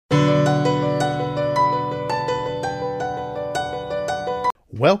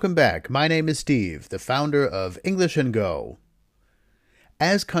Welcome back. My name is Steve, the founder of English and Go.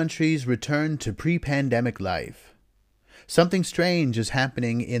 As countries return to pre-pandemic life, something strange is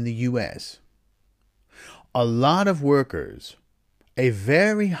happening in the U.S. A lot of workers, a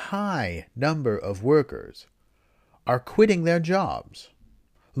very high number of workers, are quitting their jobs,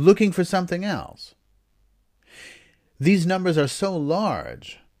 looking for something else. These numbers are so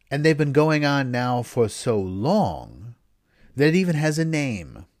large, and they've been going on now for so long, that it even has a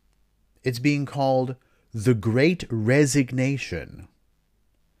name. It's being called the Great Resignation.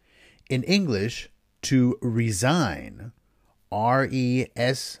 In English, to resign, R-E-S-I-G-N,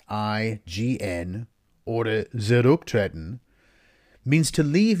 oder zurücktreten, means to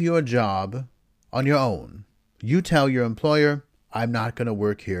leave your job on your own. You tell your employer, I'm not going to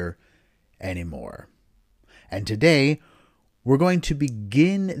work here anymore. And today, we're going to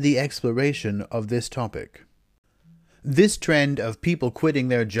begin the exploration of this topic. This trend of people quitting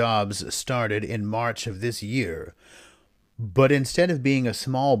their jobs started in March of this year, but instead of being a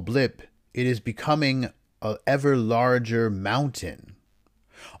small blip, it is becoming an ever larger mountain.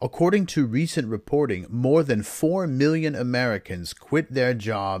 According to recent reporting, more than 4 million Americans quit their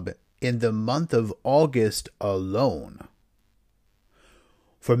job in the month of August alone.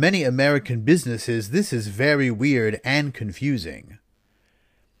 For many American businesses, this is very weird and confusing.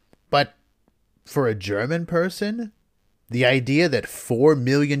 But for a German person, the idea that 4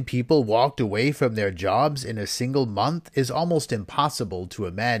 million people walked away from their jobs in a single month is almost impossible to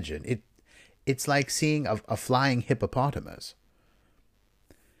imagine. It's like seeing a flying hippopotamus.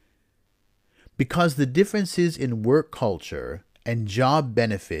 Because the differences in work culture and job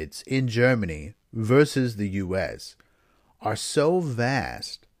benefits in Germany versus the US are so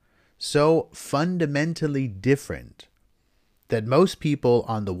vast, so fundamentally different, that most people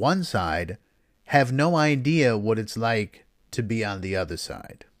on the one side have no idea what it's like to be on the other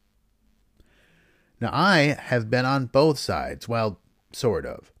side. Now, I have been on both sides, well, sort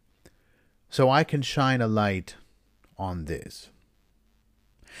of, so I can shine a light on this.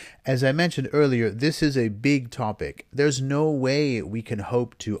 As I mentioned earlier, this is a big topic. There's no way we can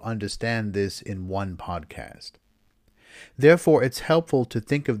hope to understand this in one podcast. Therefore, it's helpful to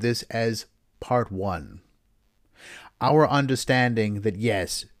think of this as part one. Our understanding that,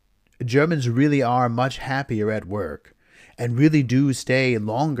 yes, Germans really are much happier at work and really do stay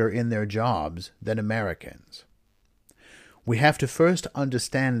longer in their jobs than Americans. We have to first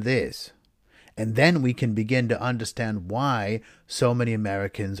understand this, and then we can begin to understand why so many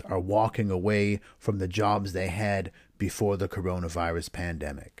Americans are walking away from the jobs they had before the coronavirus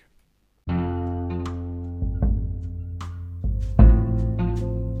pandemic.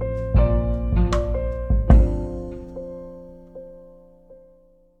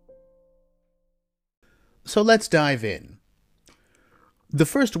 So let's dive in. The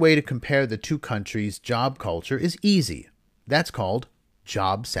first way to compare the two countries' job culture is easy. That's called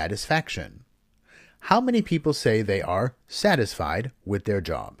job satisfaction. How many people say they are satisfied with their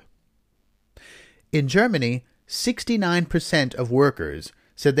job? In Germany, 69% of workers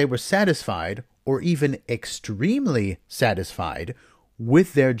said they were satisfied or even extremely satisfied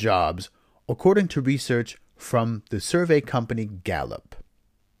with their jobs, according to research from the survey company Gallup.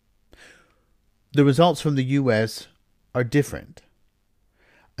 The results from the U.S. are different.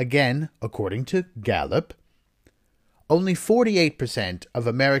 Again, according to Gallup, only 48% of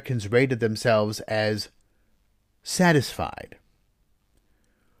Americans rated themselves as satisfied,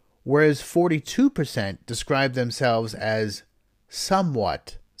 whereas 42% described themselves as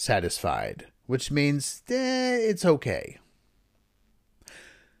somewhat satisfied, which means it's okay.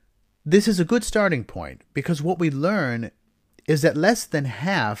 This is a good starting point because what we learn is that less than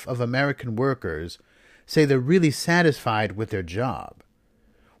half of American workers say they're really satisfied with their job,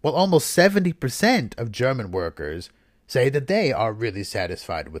 while almost 70% of German workers say that they are really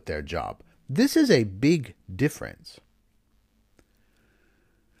satisfied with their job. This is a big difference.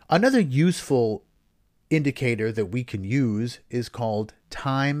 Another useful indicator that we can use is called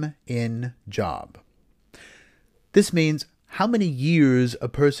time in job. This means how many years a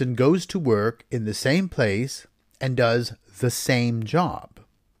person goes to work in the same place and does the same job.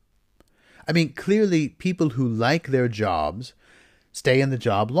 I mean, clearly people who like their jobs stay in the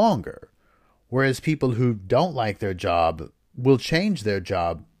job longer, whereas people who don't like their job will change their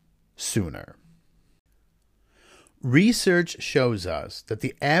job sooner. Research shows us that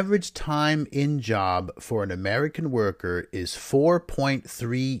the average time in job for an American worker is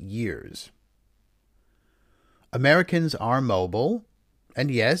 4.3 years. Americans are mobile,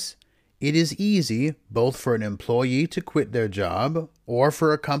 and yes, it is easy both for an employee to quit their job or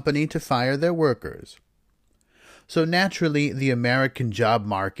for a company to fire their workers. So naturally, the American job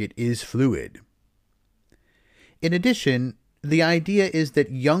market is fluid. In addition, the idea is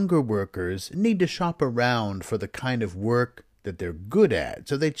that younger workers need to shop around for the kind of work that they're good at,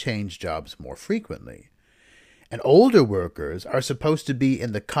 so they change jobs more frequently. And older workers are supposed to be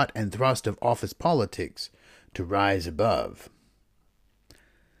in the cut and thrust of office politics to rise above.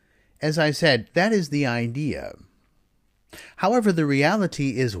 As I said, that is the idea. However, the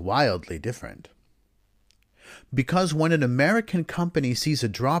reality is wildly different. Because when an American company sees a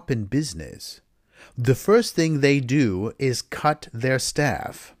drop in business, the first thing they do is cut their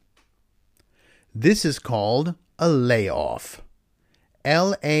staff. This is called a layoff.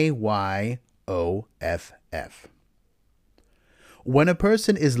 Layoff. When a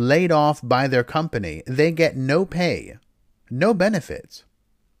person is laid off by their company, they get no pay, no benefits.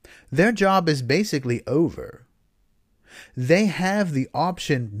 Their job is basically over. They have the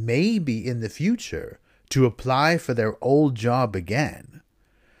option, maybe in the future, to apply for their old job again.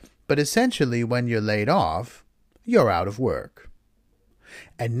 But essentially, when you're laid off, you're out of work.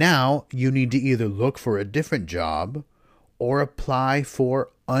 And now you need to either look for a different job or apply for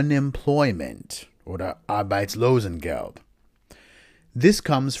unemployment, oder Arbeitslosengeld. This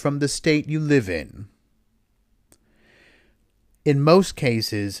comes from the state you live in. In most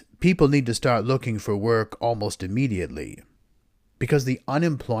cases, people need to start looking for work almost immediately, because the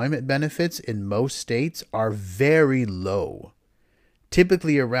unemployment benefits in most states are very low,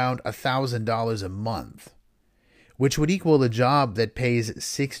 typically around $1,000 a month, which would equal a job that pays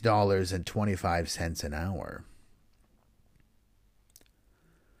 $6.25 an hour.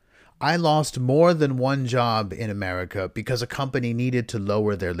 I lost more than one job in America because a company needed to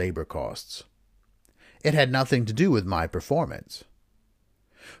lower their labor costs. It had nothing to do with my performance.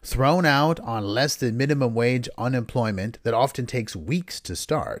 Thrown out on less than minimum wage unemployment that often takes weeks to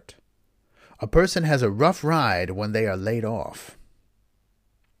start, a person has a rough ride when they are laid off.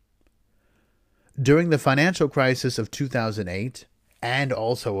 During the financial crisis of 2008, and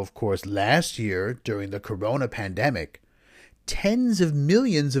also, of course, last year during the corona pandemic, tens of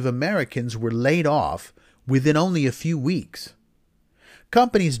millions of Americans were laid off within only a few weeks.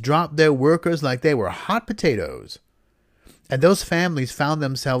 Companies dropped their workers like they were hot potatoes, and those families found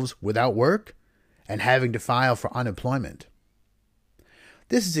themselves without work and having to file for unemployment.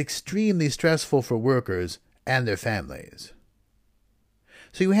 This is extremely stressful for workers and their families.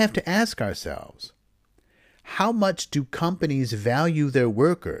 So you have to ask ourselves, how much do companies value their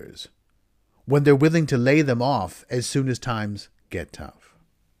workers when they're willing to lay them off as soon as times get tough?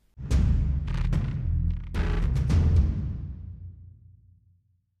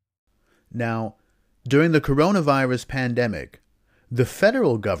 Now, during the coronavirus pandemic, the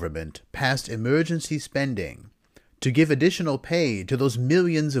federal government passed emergency spending to give additional pay to those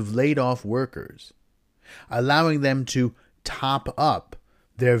millions of laid-off workers, allowing them to top up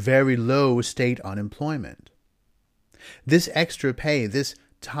their very low state unemployment. This extra pay, this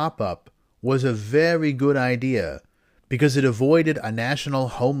top-up, was a very good idea because it avoided a national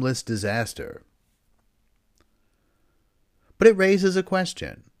homeless disaster. But it raises a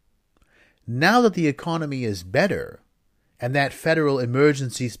question. Now that the economy is better and that federal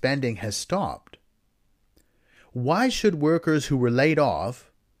emergency spending has stopped, why should workers who were laid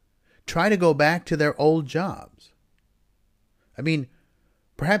off try to go back to their old jobs? I mean,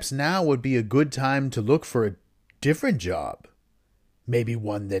 perhaps now would be a good time to look for a different job, maybe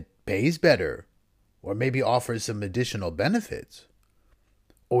one that pays better, or maybe offers some additional benefits,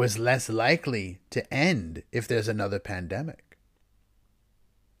 or is less likely to end if there's another pandemic.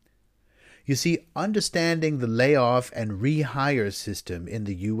 You see, understanding the layoff and rehire system in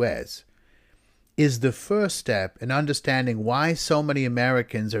the U.S. is the first step in understanding why so many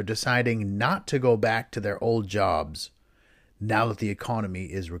Americans are deciding not to go back to their old jobs now that the economy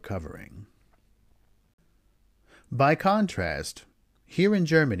is recovering. By contrast, here in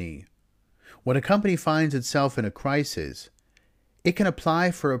Germany, when a company finds itself in a crisis, it can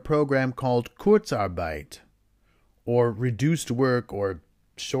apply for a program called Kurzarbeit, or reduced work or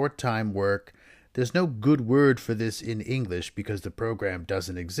short-time work. There's no good word for this in English because the program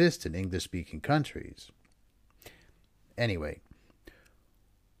doesn't exist in English-speaking countries. Anyway,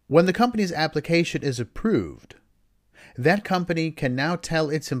 when the company's application is approved, that company can now tell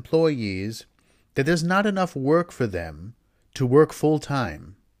its employees that there's not enough work for them to work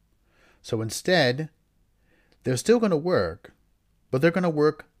full-time. So instead, they're still going to work, but they're going to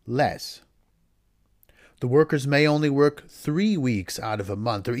work less. The workers may only work 3 weeks out of a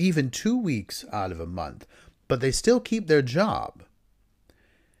month or even 2 weeks out of a month, but they still keep their job.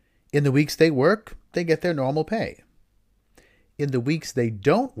 In the weeks they work, they get their normal pay. In the weeks they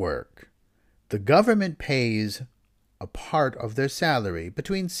don't work, the government pays a part of their salary,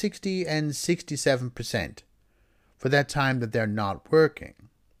 between 60 and 67%, for that time that they're not working.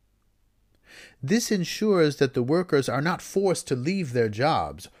 This ensures that the workers are not forced to leave their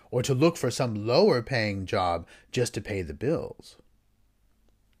jobs or to look for some lower-paying job just to pay the bills.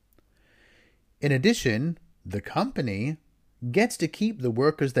 In addition, the company gets to keep the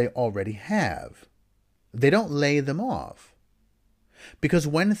workers they already have. They don't lay them off. Because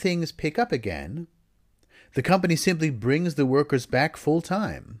when things pick up again, the company simply brings the workers back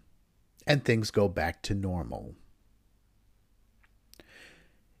full-time, and things go back to normal.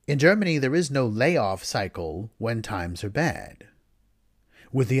 In Germany, there is no layoff cycle when times are bad,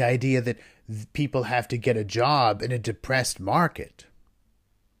 with the idea that people have to get a job in a depressed market.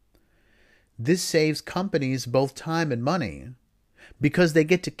 This saves companies both time and money, because they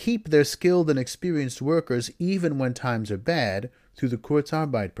get to keep their skilled and experienced workers even when times are bad through the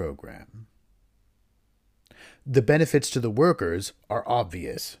Kurzarbeit program. The benefits to the workers are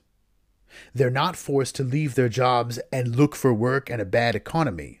obvious. They're not forced to leave their jobs and look for work in a bad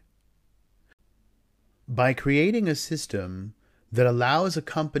economy. By creating a system that allows a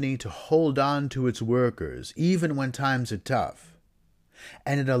company to hold on to its workers even when times are tough,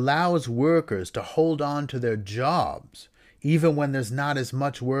 and it allows workers to hold on to their jobs even when there's not as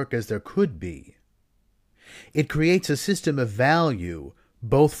much work as there could be, it creates a system of value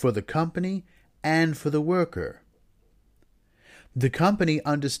both for the company and for the worker. The company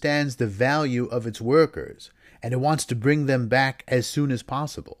understands the value of its workers, and it wants to bring them back as soon as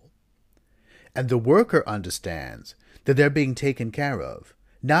possible. And the worker understands that they're being taken care of,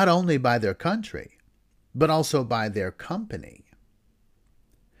 not only by their country, but also by their company.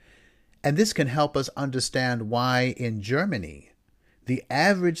 And this can help us understand why in Germany, the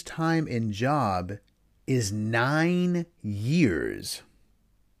average time in job is 9 years.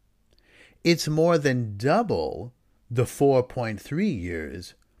 It's more than double the 4.3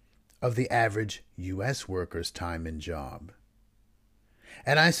 years of the average U.S. worker's time in job.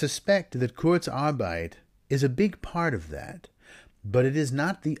 And I suspect that Kurzarbeit is a big part of that, but it is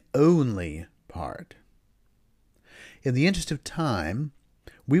not the only part. In the interest of time,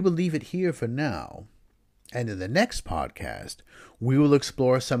 we will leave it here for now, and in the next podcast, we will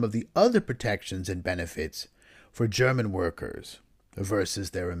explore some of the other protections and benefits for German workers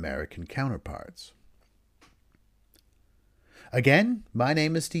versus their American counterparts. Again, my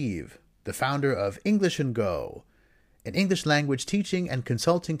name is Steve, the founder of English & Go, an English language teaching and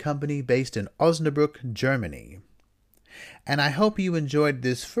consulting company based in Osnabrück, Germany. And I hope you enjoyed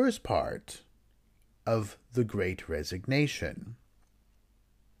this first part of The Great Resignation.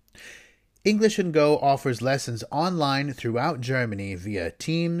 English & Go offers lessons online throughout Germany via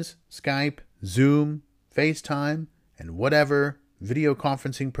Teams, Skype, Zoom, FaceTime, and whatever video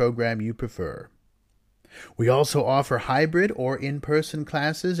conferencing program you prefer. We also offer hybrid or in-person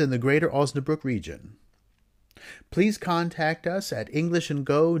classes in the greater Osnabrück region. Please contact us at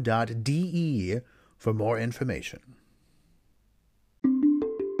englishandgo.de for more information.